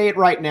going to say it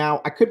right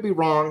now. I could be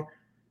wrong,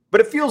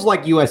 but it feels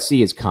like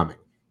USC is coming.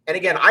 And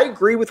again, I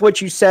agree with what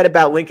you said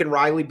about Lincoln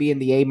Riley being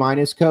the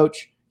A-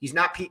 coach. He's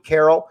not Pete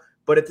Carroll,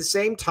 but at the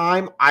same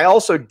time, I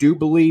also do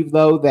believe,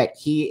 though, that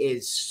he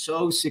is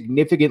so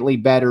significantly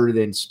better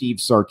than Steve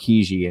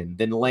Sarkisian,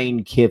 than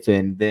Lane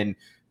Kiffin, than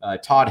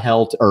Clay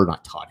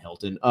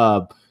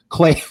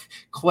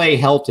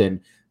Helton,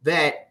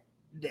 that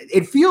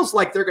it feels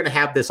like they're going to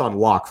have this on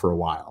lock for a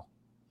while.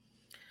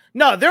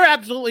 No, they're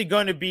absolutely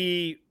going to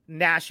be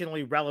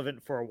nationally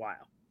relevant for a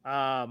while.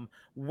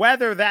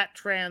 Whether that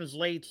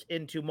translates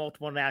into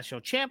multiple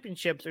national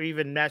championships or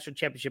even national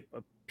championship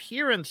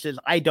appearances,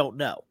 I don't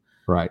know.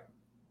 Right.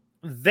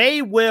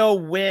 They will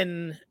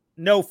win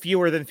no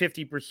fewer than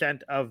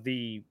 50% of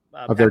the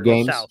of their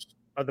games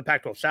of the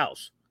Pac-12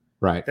 South,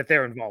 right, that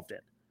they're involved in.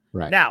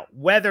 Right. Now,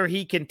 whether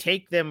he can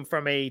take them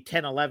from a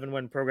 10-11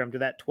 win program to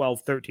that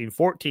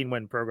 12-13-14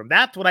 win program,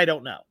 that's what I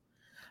don't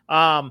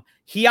know.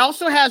 He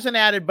also has an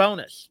added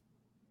bonus.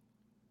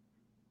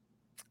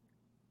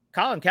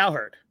 Colin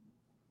Cowherd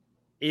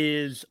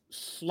is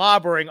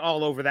slobbering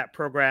all over that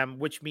program,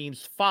 which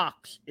means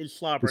Fox is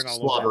slobbering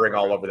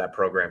all over that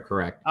program.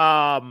 Correct.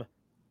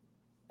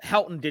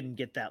 Helton didn't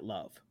get that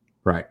love.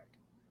 Right.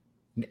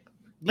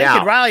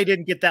 Lincoln Riley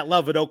didn't get that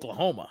love at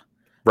Oklahoma.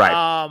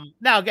 Right.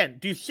 Now, again,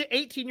 do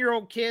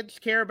 18-year-old kids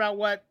care about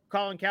what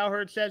Colin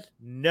Cowherd says?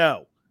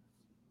 No.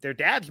 Their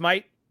dads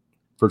might.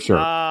 For sure.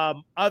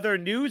 Other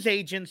news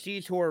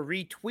agencies who are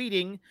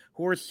retweeting,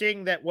 who are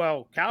seeing that,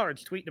 well,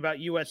 Cowherd's tweeting about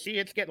USC,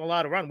 it's getting a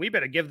lot of run. We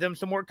better give them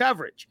some more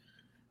coverage.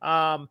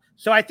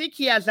 So I think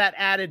he has that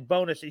added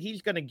bonus, and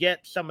he's going to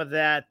get some of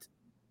that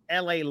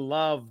LA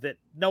love that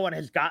no one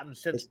has gotten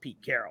since Pete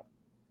Carroll.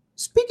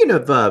 Speaking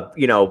of,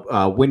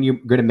 when you're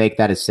going to make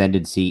that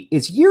ascendancy,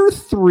 is year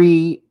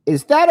 3,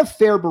 is that a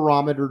fair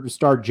barometer to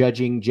start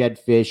judging Jedd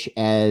Fisch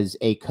as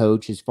a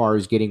coach as far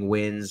as getting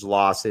wins,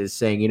 losses,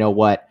 saying, you know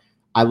what,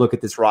 I look at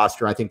this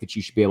roster, I think that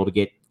you should be able to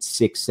get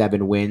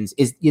 6-7 wins.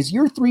 Is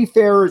year 3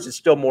 fair, or is it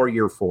still more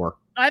year 4?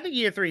 I think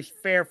year 3 is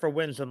fair for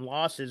wins and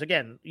losses.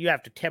 Again, you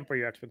have to temper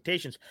your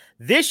expectations.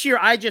 This year,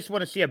 I just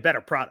want to see a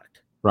better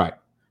product. Right.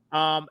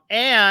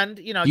 And,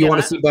 do you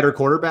want to see better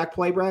quarterback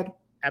play, Brad?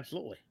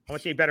 Absolutely. I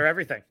want to see better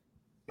everything.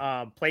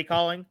 Play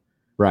calling,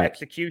 right,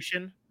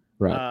 execution.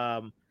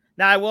 Right.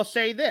 Now, I will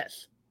say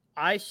this.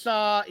 I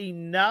saw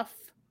enough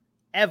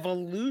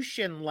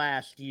evolution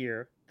last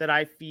year that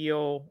I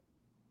feel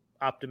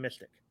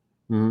optimistic.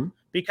 Mm-hmm.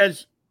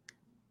 Because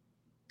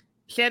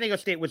San Diego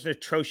State was an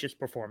atrocious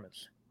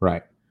performance.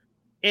 Right.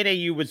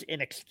 NAU was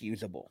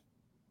inexcusable.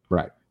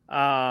 Right.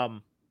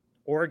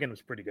 Oregon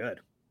was pretty good.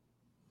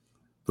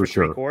 For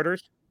sure. 3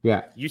 quarters.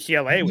 Yeah.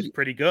 UCLA was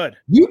pretty good.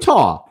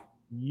 Utah.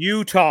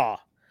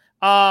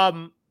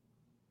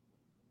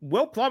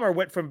 Will Plummer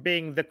went from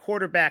being the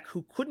quarterback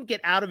who couldn't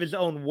get out of his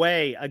own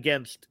way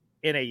against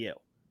NAU.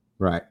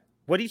 Right.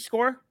 What did he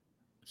score?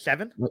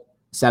 7?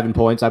 7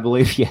 points, I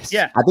believe. Yes.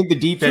 Yeah. I think the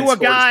defense to a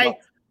guy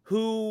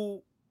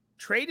who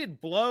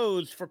traded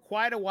blows for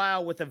quite a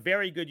while with a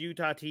very good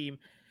Utah team,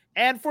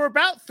 and for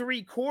about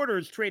 3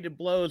 quarters traded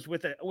blows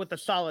with a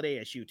solid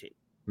ASU team.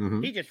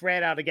 Mm-hmm. He just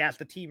ran out of gas.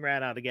 The team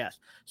ran out of gas.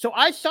 So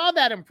I saw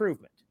that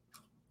improvement.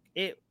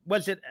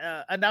 Was it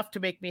enough to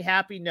make me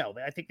happy? No,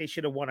 I think they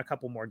should have won a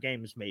couple more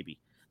games. Maybe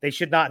they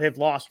should not have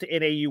lost to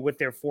NAU with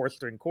their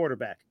 4th-string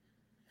quarterback.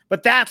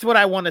 But that's what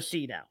I want to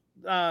see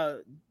now.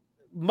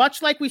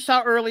 Much like we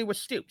saw early with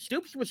Stoops.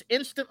 Stoops was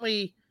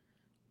instantly,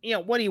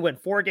 what do you win?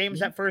 4 games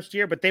that first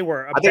year, but they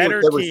were a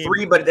better team. There were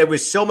 3, but it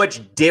was so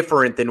much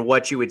different than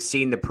what you had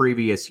seen the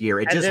previous year.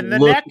 It just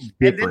looked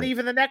different. And then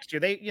even the next year,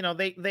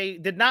 they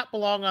did not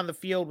belong on the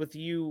field with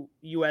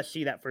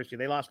USC that first year.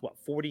 They lost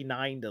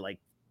 49 to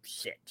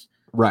 6.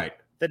 Right.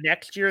 The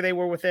next year they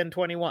were within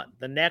 21.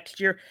 The next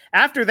year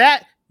after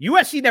that,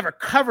 USC never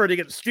covered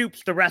against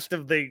Stoops the rest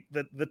of the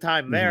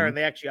time there, and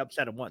they actually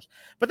upset him once.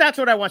 But that's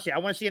what I want to see. I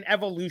want to see an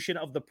evolution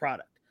of the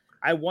product.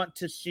 I want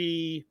to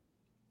see,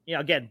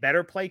 again,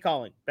 better play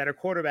calling, better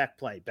quarterback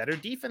play, better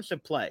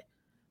defensive play,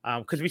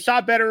 because we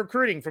saw better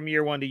recruiting from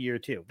year 1 to year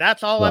 2.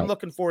 That's all I'm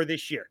looking for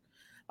this year.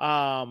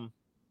 I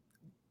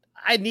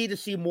need to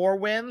see more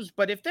wins,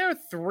 but if they're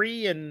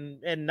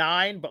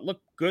 3-9 but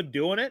look good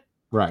doing it,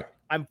 right,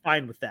 I'm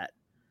fine with that.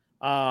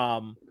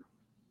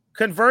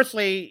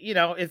 Conversely,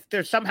 if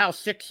they're somehow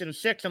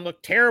 6-6 and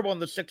look terrible in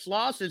the 6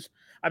 losses,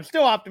 I'm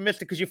still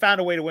optimistic because you found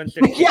a way to win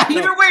 6. Yeah,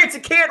 either way, it's a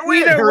can't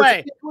win. Either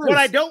way, what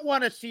I don't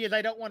want to see is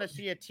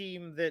a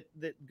team that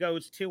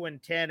goes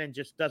 2-10 and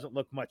just doesn't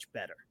look much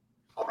better,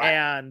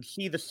 and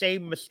see the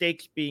same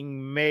mistakes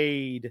being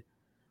made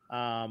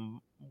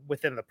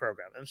within the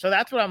program. And so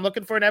that's what I'm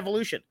looking for, an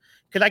evolution.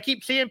 Because I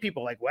keep seeing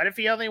people what if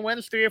he only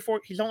wins 3 or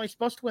 4? He's only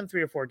supposed to win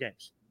 3 or 4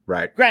 games.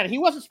 Right. Granted, he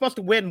wasn't supposed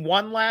to win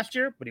 1 last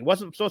year, but he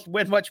wasn't supposed to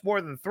win much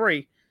more than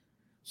 3.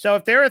 So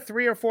if they're a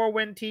 3 or 4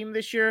 win team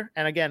this year,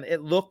 and again,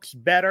 it looks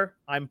better,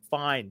 I'm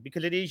fine,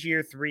 because it is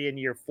year 3 and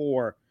year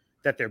 4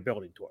 that they're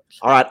building towards.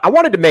 All right. I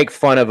wanted to make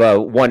fun of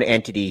one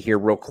entity here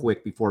real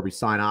quick before we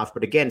sign off.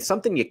 But again,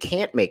 something you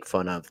can't make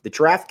fun of, the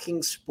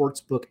DraftKings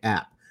Sportsbook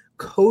app.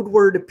 Code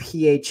word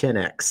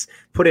PHNX.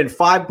 Put in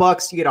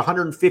 $5, you get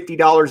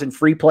 $150 in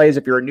free plays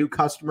if you're a new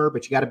customer,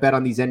 but you got to bet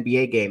on these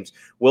NBA games.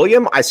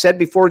 William, I said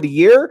before the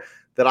year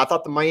that I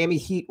thought the Miami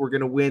Heat were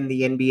going to win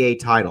the NBA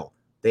title.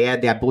 They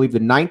had, I believe, the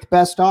 9th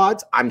best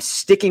odds. I'm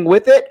sticking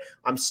with it.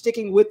 I'm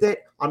sticking with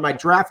it on my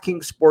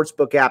DraftKings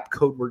Sportsbook app,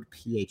 code word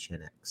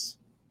PHNX.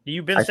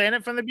 You've been saying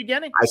it from the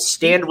beginning? I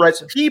stand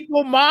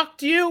People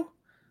mocked you.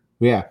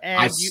 Yeah.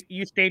 And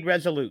you stayed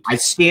resolute. I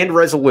stand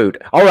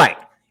resolute. All right.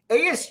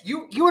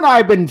 ASU, you and I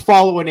have been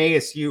following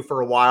ASU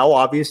for a while,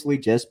 obviously,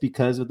 just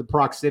because of the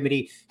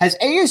proximity. Has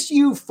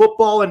ASU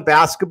football and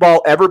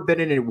basketball ever been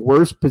in a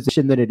worse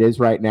position than it is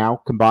right now,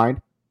 combined?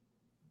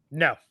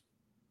 No,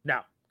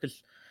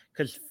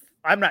 because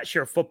I'm not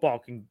sure football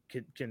can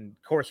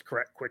course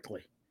correct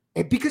quickly.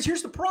 Because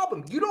here's the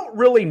problem: you don't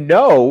really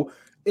know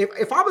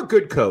if I'm a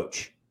good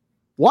coach.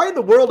 Why in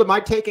the world am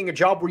I taking a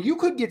job where you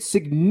could get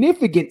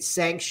significant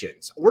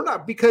sanctions? We're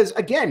not, because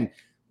again,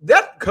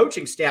 that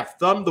coaching staff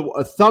thumbed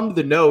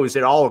the nose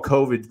at all of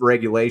COVID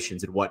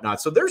regulations and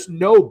whatnot. So there's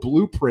no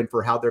blueprint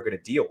for how they're going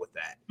to deal with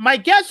that. My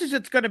guess is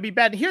it's going to be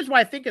bad. Here's why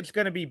I think it's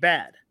going to be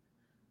bad.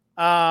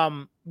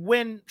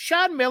 When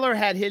Sean Miller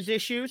had his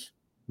issues,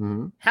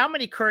 how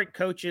many current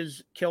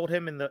coaches killed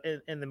him in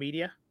the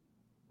media?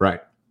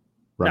 Right.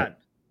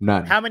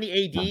 None. How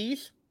many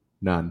ADs?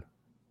 None.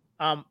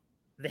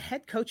 The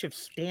head coach of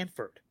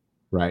Stanford.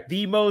 Right.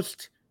 The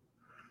most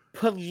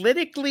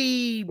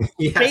politically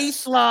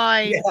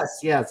baseline.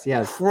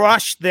 Yes.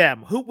 Crushed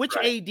them. Which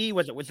AD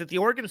was it? Was it the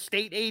Oregon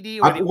State AD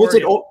or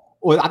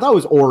I thought it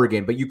was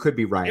Oregon, but you could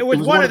be right. It was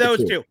one of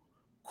those two.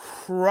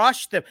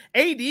 Crushed them.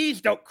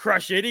 ADs don't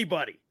crush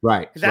anybody.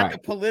 Right. Because that's a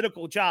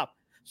political job.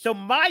 So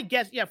my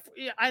guess,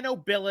 I know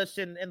Billis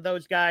and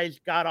those guys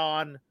got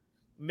on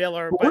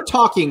Miller. But we're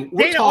talking.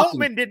 Dana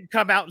Altman didn't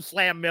come out and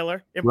slam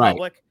Miller in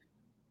public.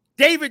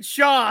 David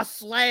Shaw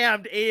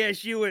slammed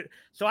ASU.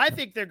 So I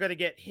think they're going to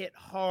get hit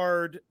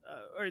hard,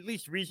 or at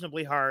least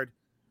reasonably hard.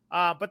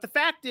 But the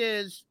fact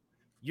is,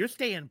 you're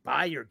staying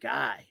by your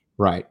guy.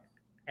 Right.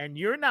 And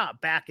you're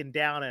not backing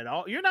down at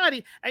all. You're not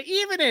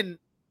even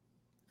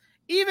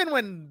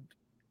when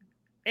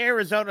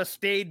Arizona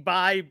stayed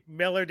by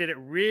Miller, did it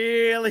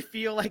really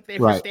feel like they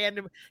were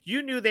standing?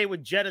 You knew they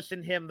would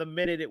jettison him the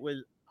minute it was.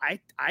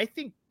 I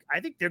think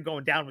they're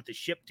going down with the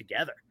ship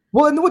together.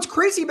 Well, and what's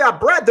crazy about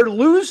Brad, they're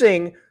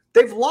losing.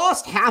 They've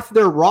lost half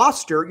their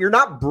roster. You're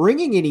not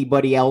bringing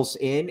anybody else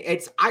in.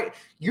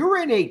 You're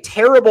in a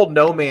terrible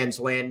no man's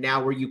land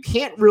now where you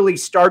can't really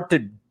start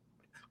to.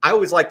 I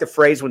always like the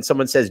phrase when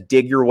someone says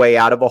dig your way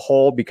out of a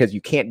hole, because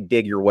you can't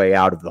dig your way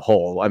out of the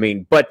hole. I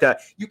mean, but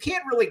you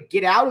can't really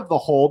get out of the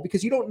hole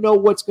because you don't know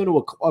what's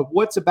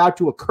about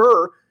to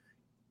occur.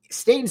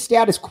 Staying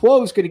status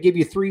quo is going to give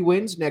you 3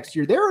 wins next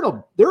year. They're in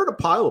a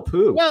pile of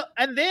poo. Well,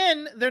 and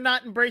then they're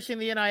not embracing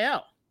the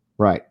NIL.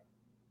 Right.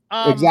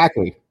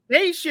 Exactly.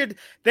 They should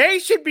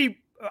be,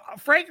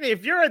 frankly,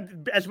 if you're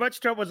in as much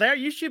trouble as they are,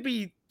 you should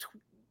be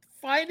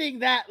finding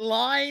that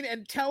line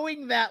and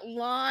towing that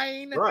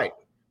line. Right.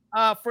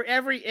 For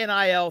every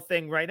NIL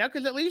thing right now,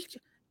 because at least,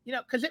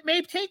 because it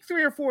may take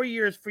 3 or 4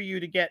 years for you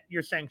to get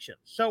your sanctions.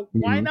 So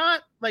why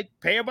not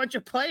pay a bunch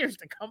of players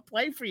to come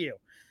play for you?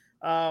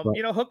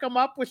 Hook them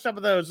up with some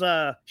of those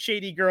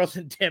shady girls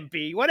in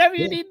Tempe, whatever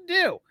you need to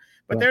do.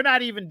 But they're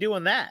not even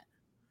doing that.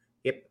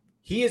 Yep.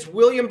 He is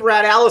William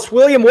Brad Allis.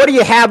 William, what do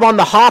you have on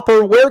the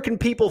hopper? Where can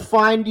people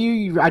find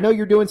you? I know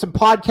you're doing some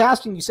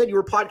podcasting. You said you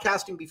were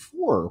podcasting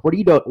before. What are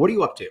you doing? What are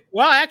you up to?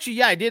 Well, actually,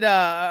 yeah, I did.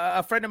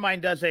 A friend of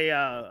mine does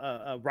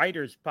a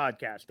writer's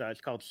podcast.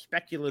 It's called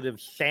Speculative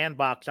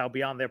Sandbox. I'll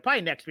be on there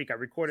probably next week. I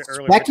recorded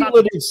earlier.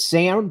 Speculative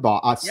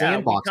Sandbox.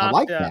 I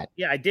like that.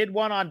 Yeah, I did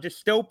one on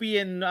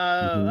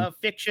dystopian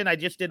fiction. I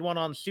just did one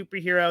on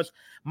superheroes.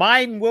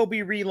 Mine will be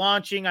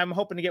relaunching. I'm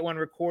hoping to get one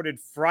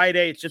recorded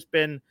Friday. It's just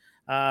been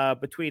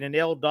between an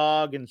ill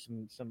dog and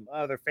some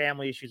other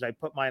family issues. I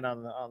put mine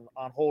on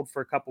hold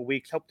for a couple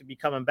weeks. Hope to be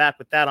coming back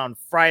with that on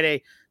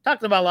Friday,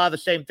 talking about a lot of the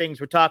same things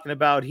we're talking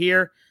about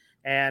here.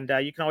 And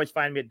you can always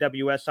find me at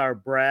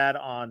WSR Brad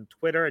on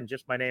Twitter, and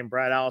just my name,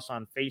 Brad Allis,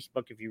 on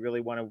Facebook if you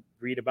really want to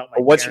read about my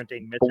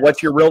parenting.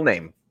 What's your real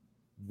name?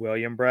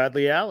 William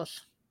Bradley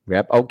Allis.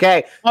 Yep.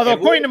 Okay. Although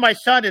according to my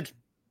son, it's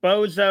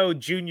Bozo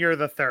Jr.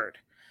 the Third.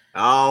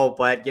 Oh,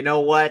 but you know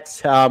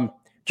what?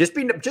 Just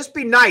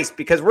be nice,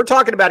 because we're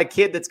talking about a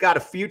kid that's got a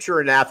future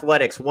in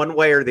athletics one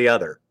way or the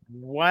other.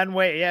 One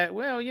way, yeah.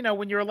 Well,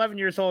 when you're 11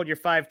 years old, you're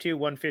 5'2",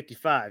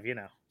 155,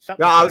 No,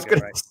 I was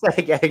going to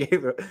say, yeah,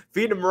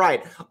 feed him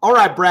right. All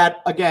right, Brad,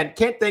 again,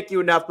 can't thank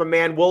you enough, my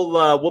man.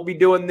 We'll be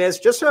doing this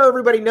just so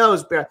everybody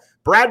knows.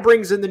 Brad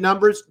brings in the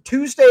numbers.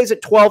 Tuesdays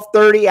at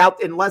 12:30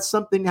 out, unless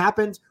something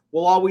happens,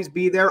 we'll always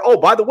be there. Oh,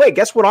 by the way,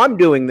 guess what I'm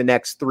doing the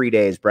next 3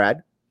 days,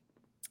 Brad?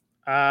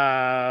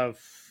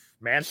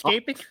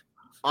 Manscaping?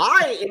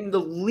 I am the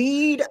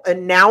lead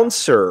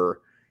announcer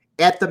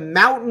at the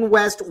Mountain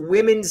West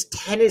Women's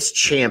Tennis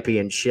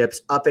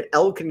Championships up at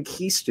El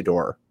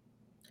Conquistador.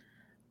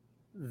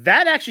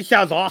 That actually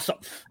sounds awesome.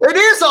 It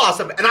is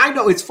awesome. And I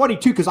know it's funny,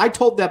 too, because I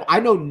told them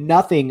I know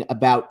nothing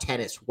about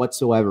tennis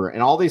whatsoever.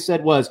 And all they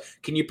said was,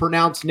 can you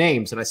pronounce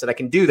names? And I said, I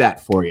can do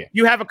that for you.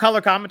 You have a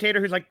color commentator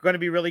who's going to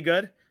be really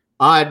good?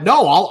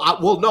 No,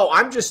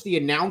 I'm just the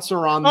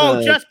announcer on the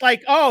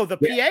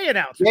PA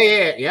announcer.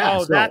 Yeah.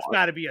 Oh, that's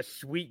got to be a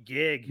sweet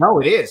gig.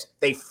 No, it is.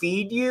 They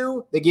feed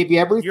you. They give you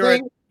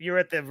everything. You're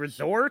at the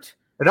resort?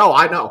 No,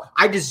 I know.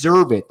 I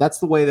deserve it. That's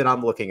the way that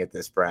I'm looking at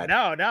this, Brad.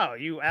 No,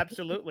 you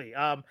absolutely.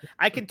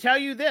 I can tell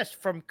you this,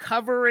 from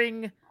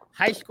covering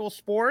high school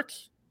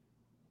sports,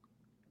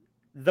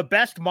 the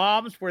best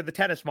moms were the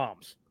tennis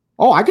moms.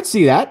 Oh, I could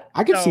see that.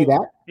 See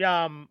that.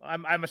 Yeah,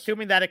 I'm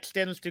assuming that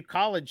extends to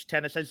college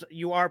tennis, as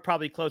you are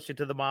probably closer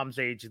to the mom's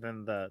age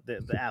than the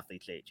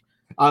athlete's age.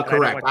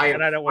 Correct. I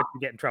don't want you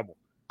to get in trouble.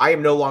 I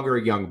am no longer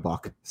a young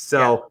buck.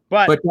 So,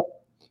 yeah, but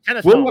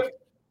tennis moms.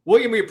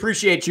 William, we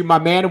appreciate you, my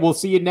man, and we'll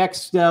see you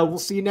next. We'll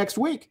see you next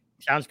week.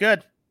 Sounds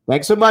good.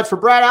 Thanks so much. For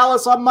Brad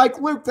Allis, I'm Mike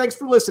Luke. Thanks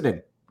for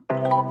listening.